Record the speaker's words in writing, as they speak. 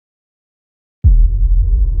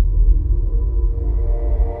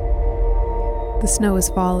The snow is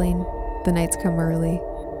falling, the nights come early,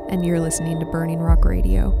 and you're listening to Burning Rock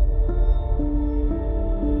Radio.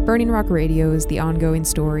 Burning Rock Radio is the ongoing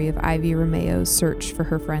story of Ivy Romeo's search for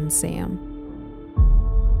her friend Sam.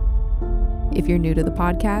 If you're new to the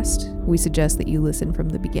podcast, we suggest that you listen from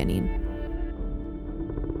the beginning.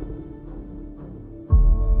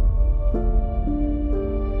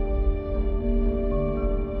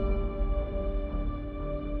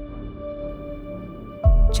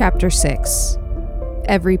 Chapter 6.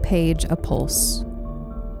 Every Page a Pulse.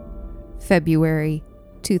 February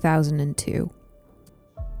 2002.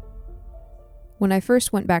 When I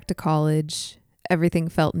first went back to college, everything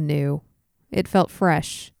felt new. It felt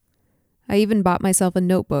fresh. I even bought myself a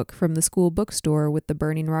notebook from the school bookstore with the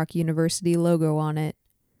Burning Rock University logo on it.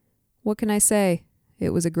 What can I say? It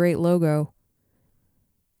was a great logo.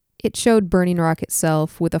 It showed Burning Rock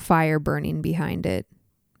itself with a fire burning behind it.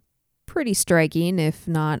 Pretty striking, if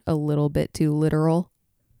not a little bit too literal.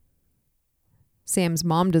 Sam's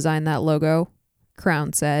mom designed that logo,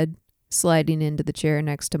 Crown said, sliding into the chair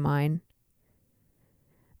next to mine.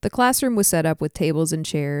 The classroom was set up with tables and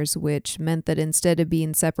chairs, which meant that instead of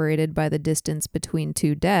being separated by the distance between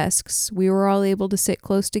two desks, we were all able to sit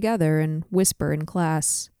close together and whisper in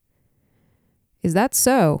class. "Is that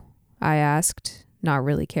so?" I asked, not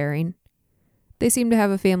really caring. "They seem to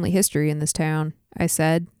have a family history in this town," I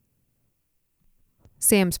said.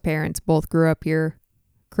 "Sam's parents both grew up here,"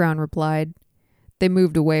 Crown replied. "They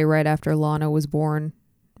moved away right after Lana was born,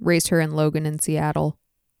 raised her and Logan in Seattle."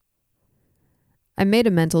 I made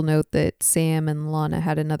a mental note that Sam and Lana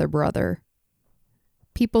had another brother.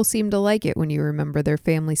 People seem to like it when you remember their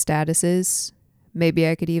family statuses. Maybe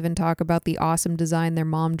I could even talk about the awesome design their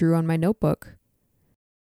mom drew on my notebook.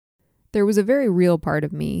 There was a very real part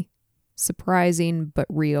of me, surprising but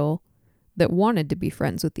real, that wanted to be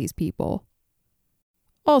friends with these people.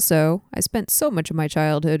 Also, I spent so much of my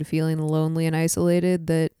childhood feeling lonely and isolated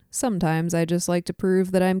that sometimes I just like to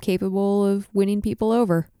prove that I'm capable of winning people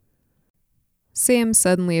over. Sam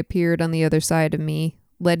suddenly appeared on the other side of me,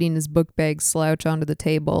 letting his book bag slouch onto the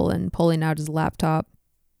table and pulling out his laptop.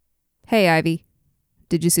 "Hey, Ivy,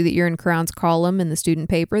 did you see that you're in Crown's column in the student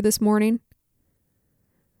paper this morning?"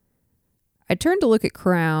 I turned to look at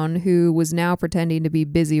Crown, who was now pretending to be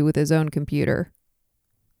busy with his own computer.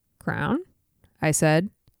 "Crown?" I said.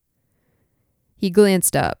 He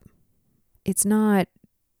glanced up. "It's not..."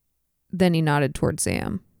 Then he nodded toward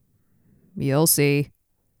Sam. "You'll see."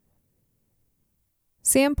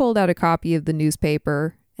 Sam pulled out a copy of the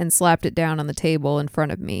newspaper and slapped it down on the table in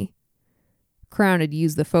front of me. Crown had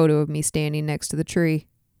used the photo of me standing next to the tree.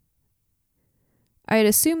 I had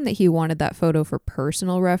assumed that he wanted that photo for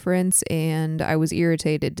personal reference, and I was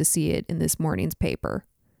irritated to see it in this morning's paper.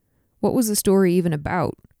 What was the story even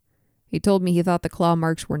about? He told me he thought the claw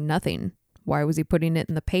marks were nothing. Why was he putting it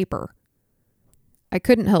in the paper? I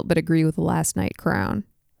couldn't help but agree with last night Crown.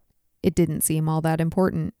 It didn't seem all that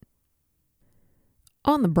important.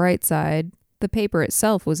 On the bright side, the paper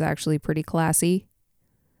itself was actually pretty classy.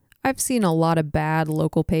 I've seen a lot of bad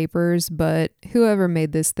local papers, but whoever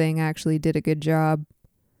made this thing actually did a good job.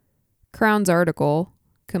 Crown's article,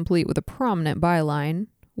 complete with a prominent byline,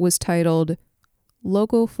 was titled,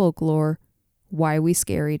 "Local Folklore: Why We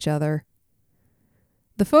Scare Each Other."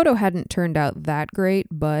 The photo hadn't turned out that great,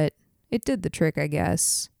 but it did the trick, I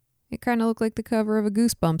guess. It kind of looked like the cover of a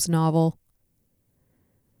Goosebumps novel.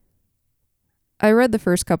 I read the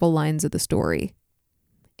first couple lines of the story.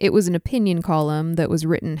 It was an opinion column that was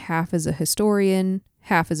written half as a historian,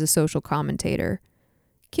 half as a social commentator.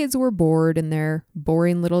 Kids were bored in their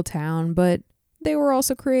boring little town, but they were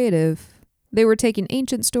also creative. They were taking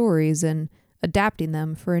ancient stories and adapting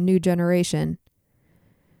them for a new generation.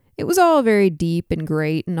 It was all very deep and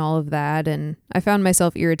great and all of that, and I found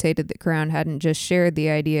myself irritated that Crown hadn't just shared the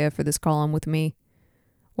idea for this column with me.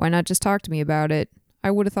 Why not just talk to me about it?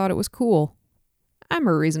 I would have thought it was cool. I'm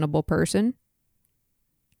a reasonable person.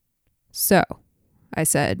 "So," I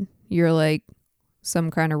said, "you're like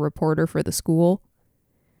some kind of reporter for the school?"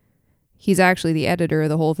 "He's actually the editor of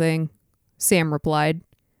the whole thing," Sam replied.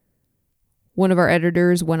 "One of our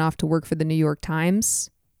editors went off to work for the New York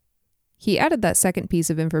Times." He added that second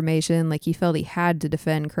piece of information like he felt he had to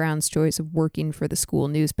defend Crown's choice of working for the school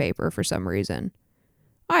newspaper for some reason.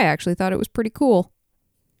 I actually thought it was pretty cool.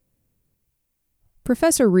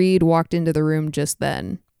 Professor Reed walked into the room just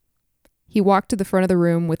then. He walked to the front of the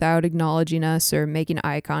room without acknowledging us or making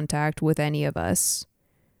eye contact with any of us.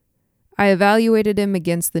 I evaluated him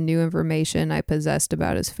against the new information I possessed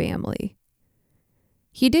about his family.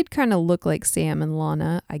 He did kind of look like Sam and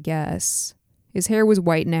Lana, I guess. His hair was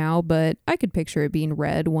white now, but I could picture it being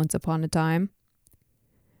red once upon a time.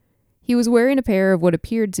 He was wearing a pair of what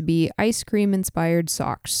appeared to be ice cream-inspired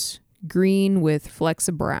socks, green with flecks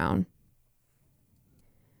of brown.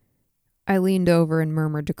 I leaned over and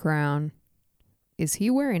murmured to Crown, "Is he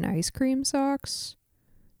wearing ice cream socks?"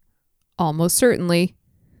 "Almost certainly,"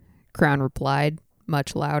 Crown replied,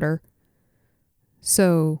 much louder.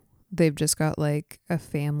 "So, they've just got like a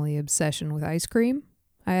family obsession with ice cream?"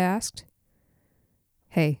 I asked.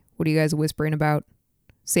 "Hey, what are you guys whispering about?"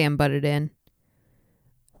 Sam butted in.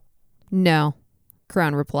 "No,"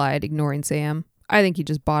 Crown replied, ignoring Sam. "I think he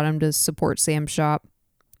just bought him to support Sam's shop."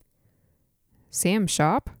 "Sam's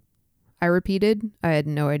shop?" I repeated. I had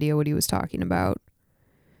no idea what he was talking about.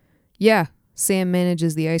 "Yeah, Sam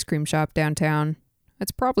manages the ice cream shop downtown.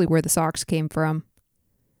 That's probably where the socks came from."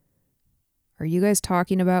 "Are you guys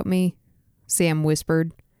talking about me?" Sam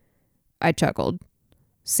whispered. I chuckled.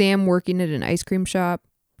 Sam working at an ice cream shop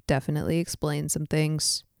definitely explains some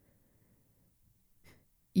things.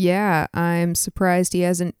 "Yeah, I'm surprised he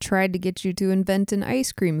hasn't tried to get you to invent an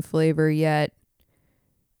ice cream flavor yet."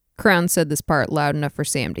 Crown said this part loud enough for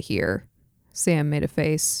Sam to hear. Sam made a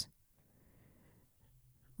face.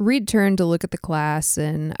 Reed turned to look at the class,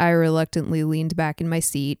 and I reluctantly leaned back in my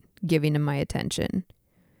seat, giving him my attention.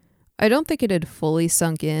 I don't think it had fully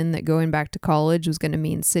sunk in that going back to college was going to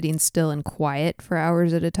mean sitting still and quiet for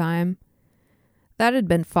hours at a time. That had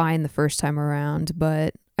been fine the first time around,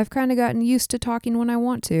 but I've kind of gotten used to talking when I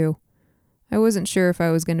want to. I wasn't sure if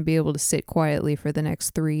I was going to be able to sit quietly for the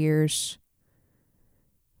next 3 years.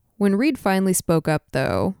 When Reed finally spoke up,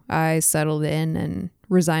 though, I settled in and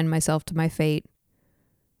resigned myself to my fate.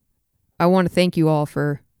 "I want to thank you all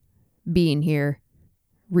for being here,"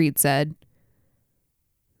 Reed said.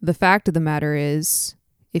 "The fact of the matter is,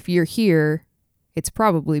 if you're here, it's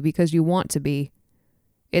probably because you want to be.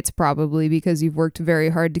 It's probably because you've worked very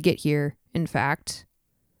hard to get here, in fact."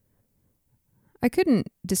 I couldn't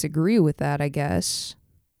disagree with that, I guess.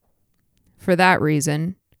 "For that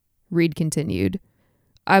reason," Reed continued,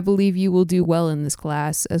 "I believe you will do well in this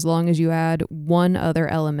class as long as you add one other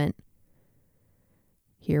element."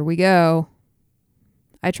 Here we go.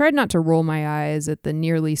 I tried not to roll my eyes at the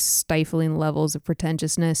nearly stifling levels of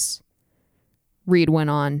pretentiousness. Reed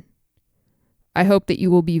went on. "I hope that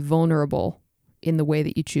you will be vulnerable in the way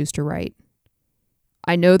that you choose to write.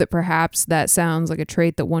 I know that perhaps that sounds like a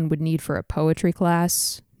trait that one would need for a poetry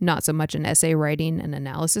class, not so much an essay writing and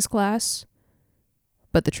analysis class.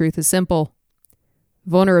 But the truth is simple.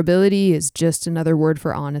 Vulnerability is just another word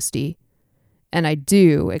for honesty, and I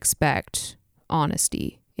do expect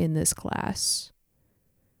honesty in this class."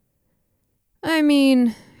 I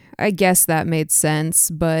mean, I guess that made sense,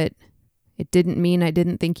 but it didn't mean I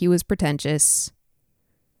didn't think he was pretentious.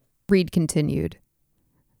 Reed continued.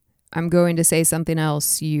 "I'm going to say something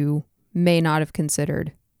else you may not have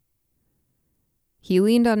considered." He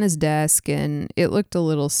leaned on his desk, and it looked a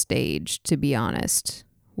little staged, to be honest.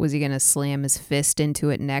 Was he going to slam his fist into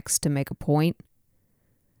it next to make a point?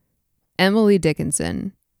 "Emily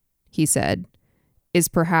Dickinson," he said, "is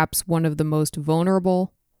perhaps one of the most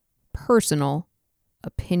vulnerable, personal,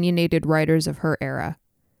 opinionated writers of her era.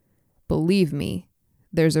 Believe me,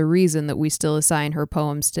 there's a reason that we still assign her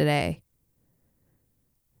poems today."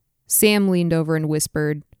 Sam leaned over and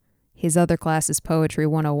whispered, "His other class is Poetry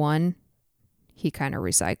 101. He kind of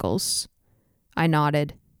recycles." I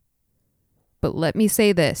nodded. "But let me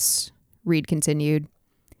say this," Reed continued.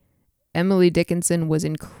 "Emily Dickinson was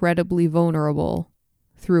incredibly vulnerable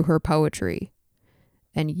through her poetry,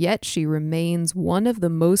 and yet she remains one of the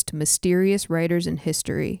most mysterious writers in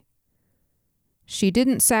history. She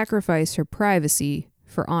didn't sacrifice her privacy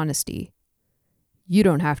for honesty. You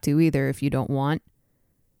don't have to either if you don't want.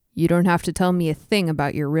 You don't have to tell me a thing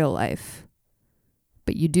about your real life,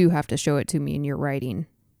 but you do have to show it to me in your writing."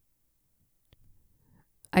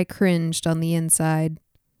 I cringed on the inside.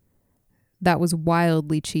 That was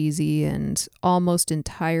wildly cheesy and almost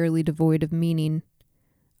entirely devoid of meaning.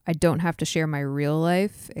 I don't have to share my real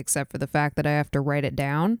life, except for the fact that I have to write it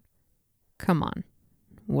down? Come on.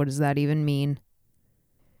 What does that even mean?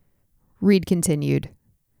 Reed continued.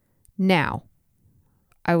 "Now,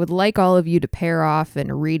 I would like all of you to pair off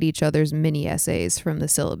and read each other's mini-essays from the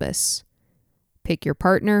syllabus. Pick your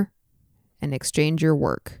partner and exchange your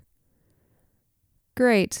work."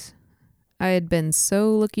 Great. I had been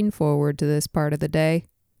so looking forward to this part of the day.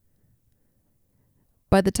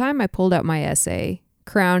 By the time I pulled out my essay,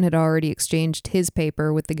 Crown had already exchanged his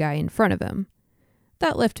paper with the guy in front of him.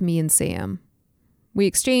 That left me and Sam. We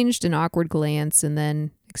exchanged an awkward glance and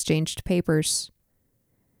then exchanged papers.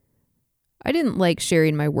 I didn't like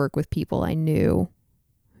sharing my work with people I knew.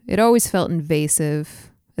 It always felt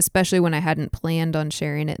invasive, especially when I hadn't planned on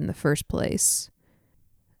sharing it in the first place.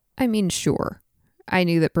 I mean, sure. I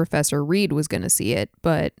knew that Professor Reed was going to see it,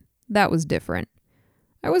 but that was different.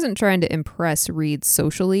 I wasn't trying to impress Reed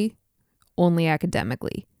socially, only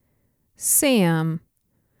academically. Sam,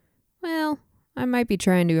 well, I might be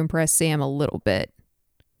trying to impress Sam a little bit.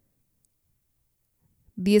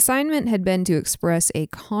 The assignment had been to express a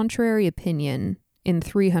contrary opinion in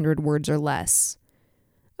 300 words or less.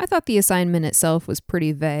 I thought the assignment itself was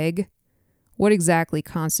pretty vague. What exactly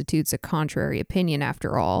constitutes a contrary opinion,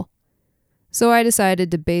 after all? So I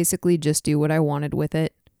decided to basically just do what I wanted with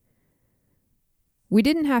it. We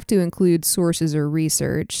didn't have to include sources or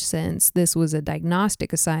research, since this was a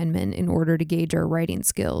diagnostic assignment in order to gauge our writing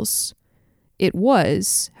skills. It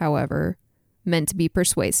was, however, meant to be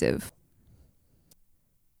persuasive.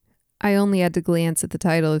 I only had to glance at the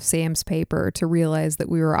title of Sam's paper to realize that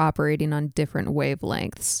we were operating on different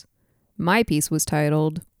wavelengths. My piece was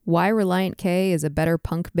titled, Why Relient K is a Better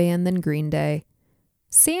Punk Band Than Green Day.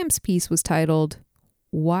 Sam's piece was titled,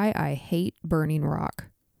 Why I Hate Burning Rock.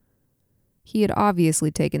 He had obviously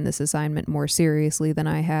taken this assignment more seriously than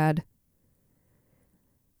I had.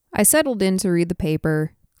 I settled in to read the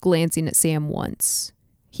paper, glancing at Sam once.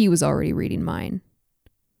 He was already reading mine.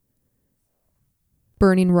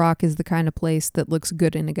 Burning Rock is the kind of place that looks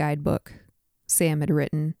good in a guidebook, Sam had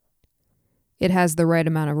written. It has the right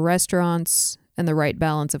amount of restaurants and the right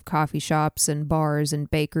balance of coffee shops and bars and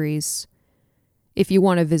bakeries. If you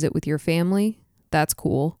want to visit with your family, that's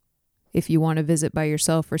cool. If you want to visit by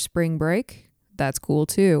yourself for spring break, that's cool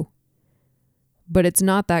too. But it's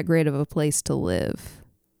not that great of a place to live.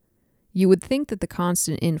 You would think that the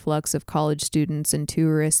constant influx of college students and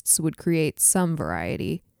tourists would create some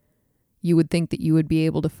variety. You would think that you would be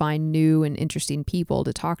able to find new and interesting people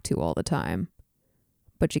to talk to all the time.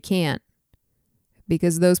 But you can't.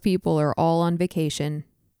 Because those people are all on vacation.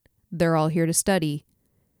 They're all here to study.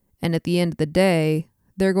 And at the end of the day,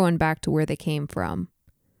 they're going back to where they came from.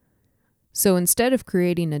 So instead of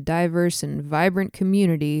creating a diverse and vibrant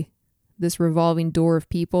community, this revolving door of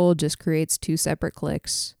people just creates two separate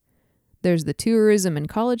cliques. There's the tourism and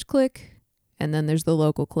college clique, and then there's the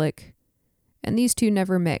local clique. And these two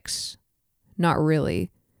never mix. Not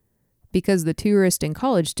really. Because the tourist and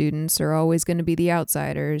college students are always going to be the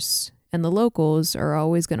outsiders, and the locals are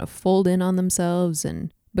always going to fold in on themselves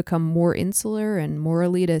and become more insular and more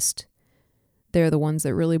elitist. They're the ones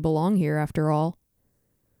that really belong here, after all.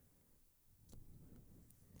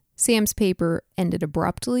 Sam's paper ended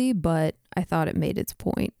abruptly, but I thought it made its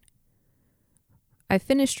point. I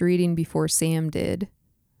finished reading before Sam did.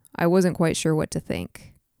 I wasn't quite sure what to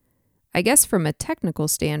think. I guess from a technical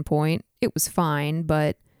standpoint, it was fine,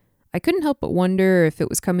 but I couldn't help but wonder if it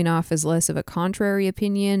was coming off as less of a contrary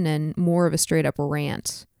opinion and more of a straight-up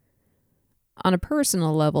rant. On a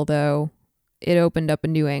personal level, though, it opened up a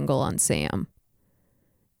new angle on Sam.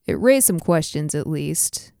 It raised some questions, at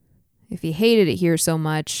least. If he hated it here so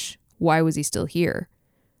much, why was he still here?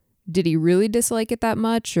 Did he really dislike it that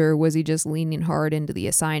much, or was he just leaning hard into the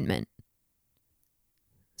assignment?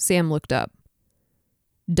 Sam looked up.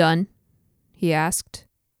 Done? He asked.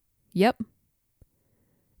 Yep.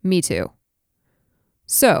 Me too.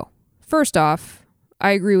 So, first off,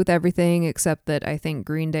 I agree with everything except that I think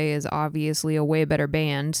Green Day is obviously a way better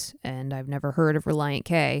band, and I've never heard of Relient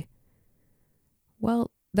K.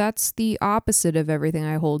 Well, that's the opposite of everything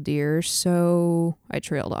I hold dear, so I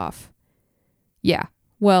trailed off. Yeah,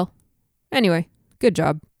 well, anyway, good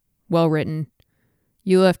job. Well written.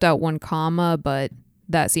 You left out one comma, but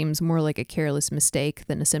that seems more like a careless mistake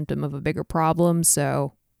than a symptom of a bigger problem,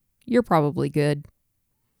 so you're probably good.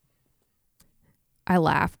 I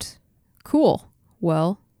laughed. Cool.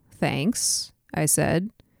 Well, thanks, I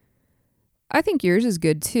said. I think yours is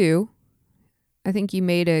good too. I think you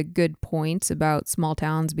made a good point about small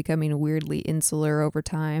towns becoming weirdly insular over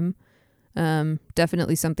time.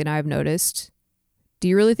 Definitely something I've noticed. Do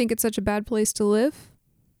you really think it's such a bad place to live?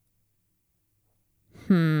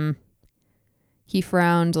 He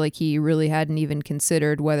frowned like he really hadn't even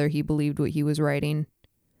considered whether he believed what he was writing.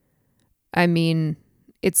 I mean,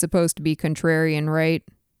 it's supposed to be contrarian, right?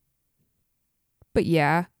 But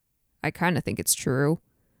yeah, I kind of think it's true.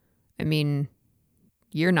 I mean,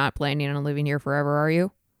 you're not planning on living here forever, are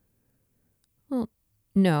you? Well,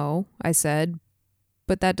 no, I said,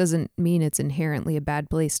 but that doesn't mean it's inherently a bad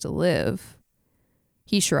place to live.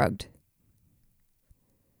 He shrugged.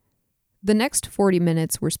 The next 40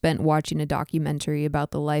 minutes were spent watching a documentary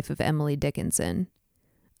about the life of Emily Dickinson.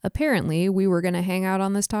 Apparently, we were going to hang out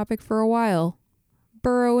on this topic for a while,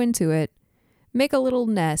 burrow into it, make a little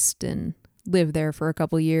nest, and live there for a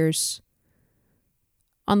couple years.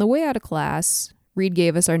 On the way out of class, Reed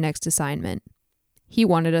gave us our next assignment. He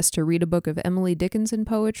wanted us to read a book of Emily Dickinson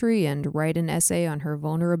poetry and write an essay on her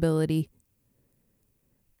vulnerability.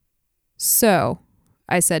 So,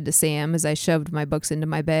 I said to Sam as I shoved my books into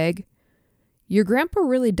my bag, your grandpa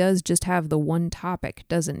really does just have the one topic,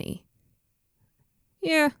 doesn't he?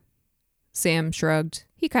 Yeah, Sam shrugged.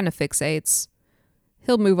 He kind of fixates.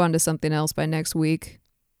 He'll move on to something else by next week.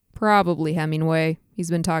 Probably Hemingway. He's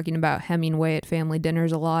been talking about Hemingway at family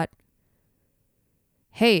dinners a lot.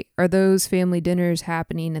 Hey, are those family dinners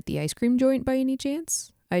happening at the ice cream joint by any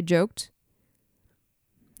chance? I joked.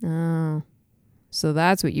 Oh, so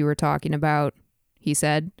that's what you were talking about, he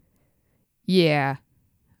said. Yeah,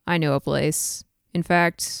 I know a place. In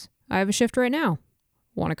fact, I have a shift right now.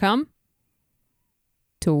 Want to come?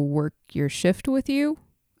 To work your shift with you?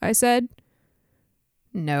 I said.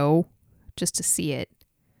 No, just to see it.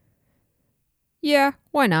 Yeah,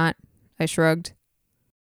 why not? I shrugged.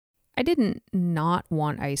 I didn't not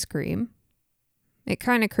want ice cream. It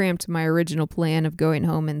kind of cramped my original plan of going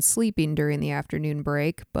home and sleeping during the afternoon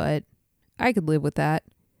break, but I could live with that.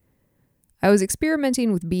 I was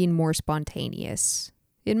experimenting with being more spontaneous.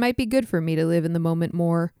 It might be good for me to live in the moment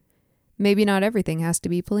more. Maybe not everything has to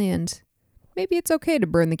be planned. Maybe it's okay to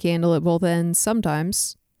burn the candle at both ends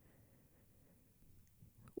sometimes.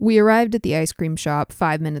 We arrived at the ice cream shop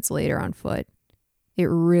 5 minutes later on foot. It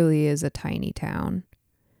really is a tiny town.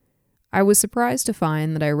 I was surprised to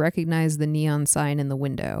find that I recognized the neon sign in the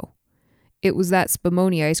window. It was that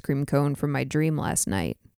Spumoni ice cream cone from my dream last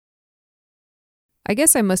night. I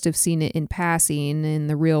guess I must have seen it in passing in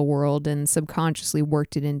the real world and subconsciously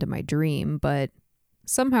worked it into my dream, but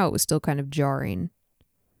somehow it was still kind of jarring.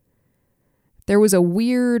 There was a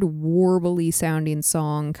weird, warbly sounding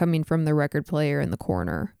song coming from the record player in the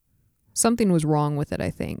corner. Something was wrong with it, I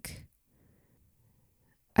think.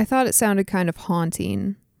 I thought it sounded kind of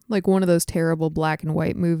haunting, like one of those terrible black and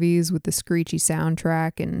white movies with the screechy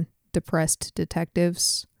soundtrack and depressed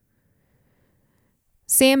detectives.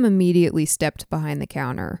 Sam immediately stepped behind the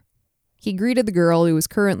counter. He greeted the girl who was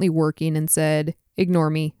currently working and said, "Ignore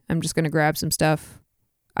me, I'm just going to grab some stuff.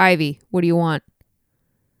 Ivy, what do you want?"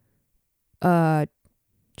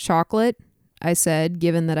 Chocolate, I said,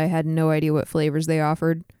 given that I had no idea what flavors they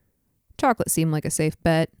offered. Chocolate seemed like a safe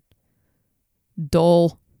bet.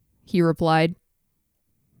 Dull, he replied.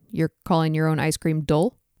 You're calling your own ice cream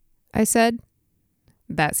dull? I said.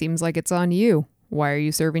 That seems like it's on you. Why are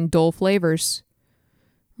you serving dull flavors?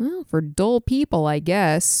 Well, for dull people, I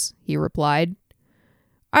guess, he replied.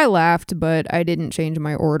 I laughed, but I didn't change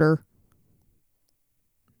my order.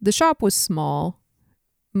 The shop was small.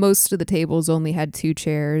 Most of the tables only had 2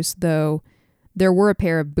 chairs, though there were a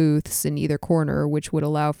pair of booths in either corner, which would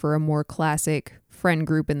allow for a more classic friend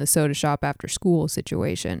group in the soda shop after school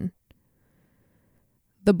situation.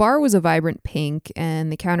 The bar was a vibrant pink, and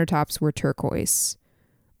the countertops were turquoise.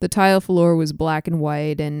 The tile floor was black and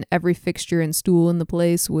white, and every fixture and stool in the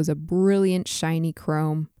place was a brilliant, shiny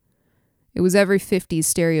chrome. It was every 50s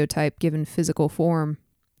stereotype given physical form.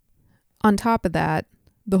 On top of that,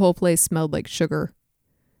 the whole place smelled like sugar.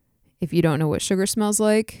 If you don't know what sugar smells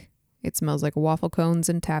like, it smells like waffle cones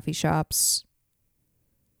and taffy shops.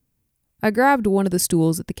 I grabbed one of the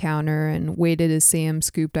stools at the counter and waited as Sam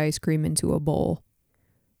scooped ice cream into a bowl.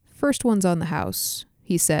 First one's on the house,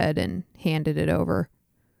 he said, and handed it over.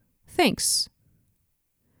 Thanks.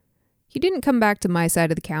 He didn't come back to my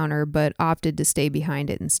side of the counter, but opted to stay behind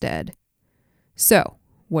it instead. So,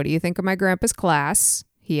 what do you think of my grandpa's class?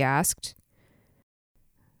 He asked.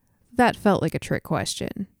 That felt like a trick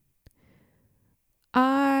question.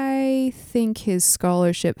 I think his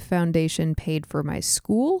scholarship foundation paid for my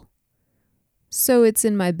school, so it's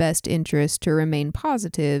in my best interest to remain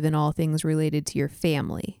positive in all things related to your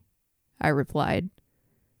family, I replied.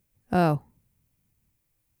 Oh.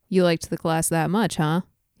 You liked the class that much, huh?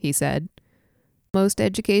 He said. Most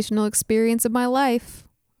educational experience of my life,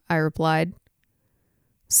 I replied.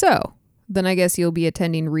 So, then I guess you'll be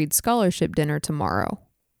attending Reed's scholarship dinner tomorrow.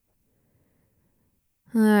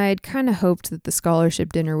 I'd kind of hoped that the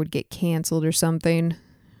scholarship dinner would get canceled or something.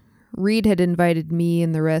 Reed had invited me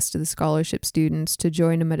and the rest of the scholarship students to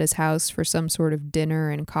join him at his house for some sort of dinner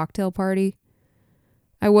and cocktail party.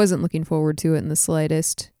 I wasn't looking forward to it in the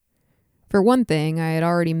slightest. For one thing, I had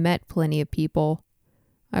already met plenty of people.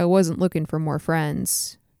 I wasn't looking for more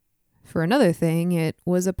friends. For another thing, it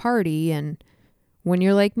was a party, and when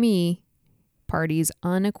you're like me, parties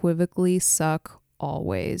unequivocally suck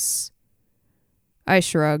always. I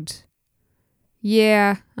shrugged.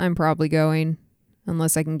 Yeah, I'm probably going,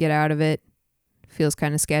 unless I can get out of it. Feels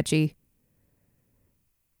kind of sketchy.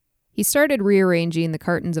 He started rearranging the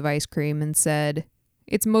cartons of ice cream and said,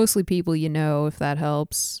 It's mostly people you know, if that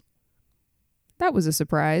helps. That was a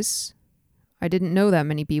surprise. I didn't know that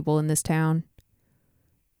many people in this town.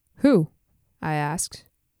 Who? I asked.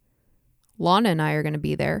 Lana and I are going to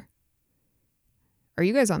be there. Are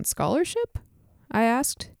you guys on scholarship? I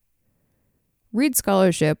asked. Reed's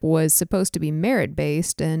scholarship was supposed to be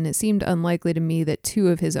merit-based, and it seemed unlikely to me that 2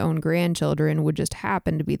 of his own grandchildren would just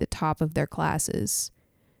happen to be the top of their classes.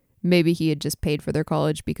 Maybe he had just paid for their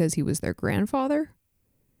college because he was their grandfather?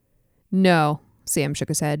 No, Sam shook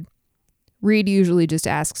his head. Reed usually just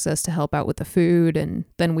asks us to help out with the food, and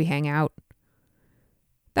then we hang out.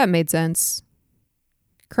 That made sense.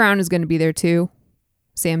 Crown is going to be there too,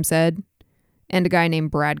 Sam said. And a guy named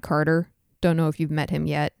Brad Carter. Don't know if you've met him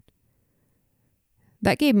yet.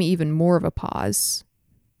 That gave me even more of a pause.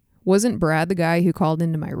 Wasn't Brad the guy who called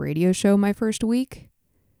into my radio show my first week?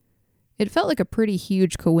 It felt like a pretty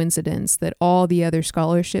huge coincidence that all the other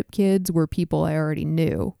scholarship kids were people I already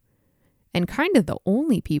knew. And kind of the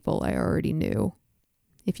only people I already knew.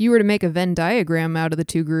 If you were to make a Venn diagram out of the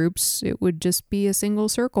 2 groups, it would just be a single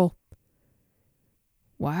circle.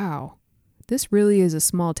 Wow, this really is a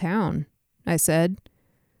small town, I said.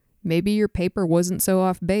 Maybe your paper wasn't so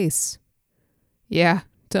off base. Yeah,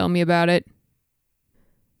 tell me about it.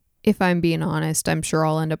 If I'm being honest, I'm sure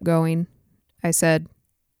I'll end up going, I said.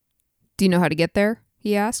 Do you know how to get there?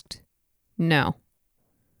 He asked. No.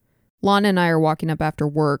 Lana and I are walking up after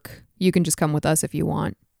work. You can just come with us if you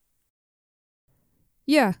want.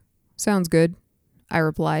 Yeah, sounds good, I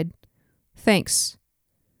replied. Thanks.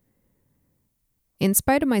 In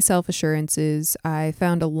spite of my self-assurances, I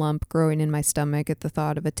found a lump growing in my stomach at the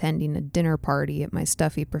thought of attending a dinner party at my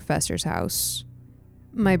stuffy professor's house.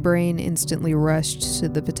 My brain instantly rushed to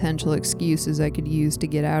the potential excuses I could use to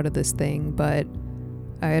get out of this thing, but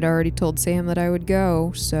I had already told Sam that I would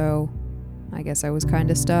go, so I guess I was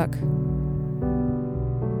kinda stuck.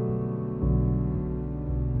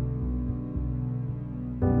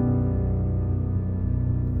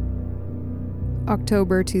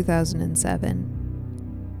 October 2007.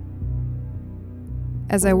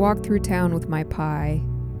 As I walk through town with my pie,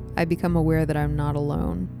 I become aware that I'm not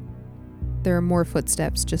alone. There are more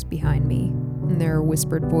footsteps just behind me, and there are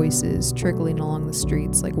whispered voices trickling along the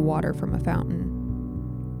streets like water from a fountain.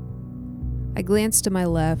 I glance to my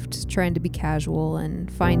left, trying to be casual,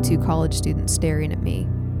 and find 2 college students staring at me.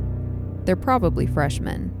 They're probably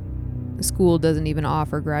freshmen. The school doesn't even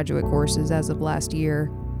offer graduate courses as of last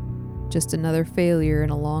year. Just another failure in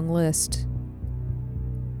a long list.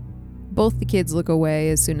 Both the kids look away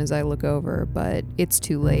as soon as I look over, but it's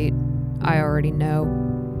too late. I already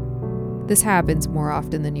know. This happens more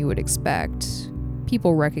often than you would expect.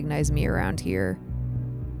 People recognize me around here.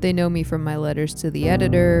 They know me from my letters to the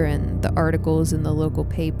editor and the articles in the local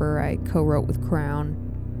paper I co-wrote with Crown.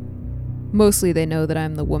 Mostly they know that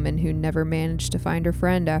I'm the woman who never managed to find her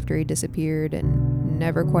friend after he disappeared and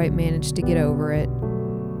never quite managed to get over it.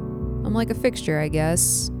 I'm like a fixture, I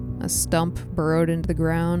guess. A stump burrowed into the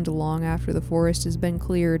ground long after the forest has been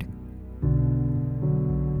cleared.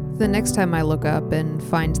 The next time I look up and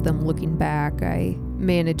find them looking back, I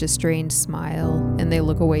manage a strained smile, and they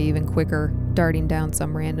look away even quicker, darting down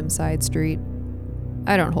some random side street.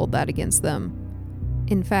 I don't hold that against them.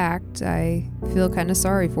 In fact, I feel kind of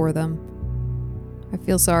sorry for them. I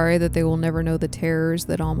feel sorry that they will never know the terrors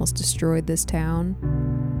that almost destroyed this town.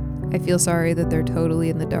 I feel sorry that they're totally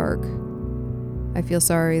in the dark. I feel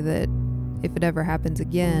sorry that if it ever happens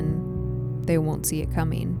again, they won't see it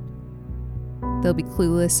coming. They'll be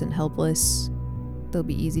clueless and helpless. They'll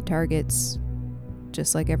be easy targets,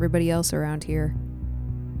 just like everybody else around here.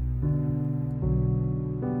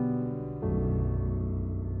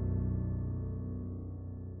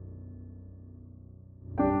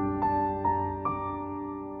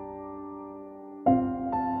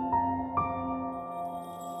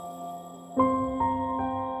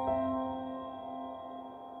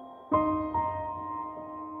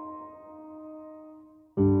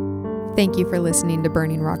 Thank you for listening to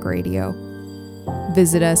Burning Rock Radio.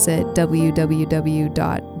 Visit us at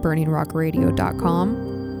www.burningrockradio.com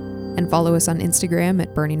and follow us on Instagram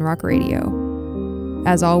at Burning Rock Radio.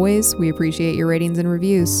 As always, we appreciate your ratings and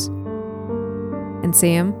reviews. And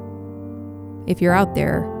Sam, if you're out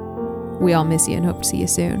there, we all miss you and hope to see you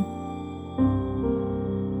soon.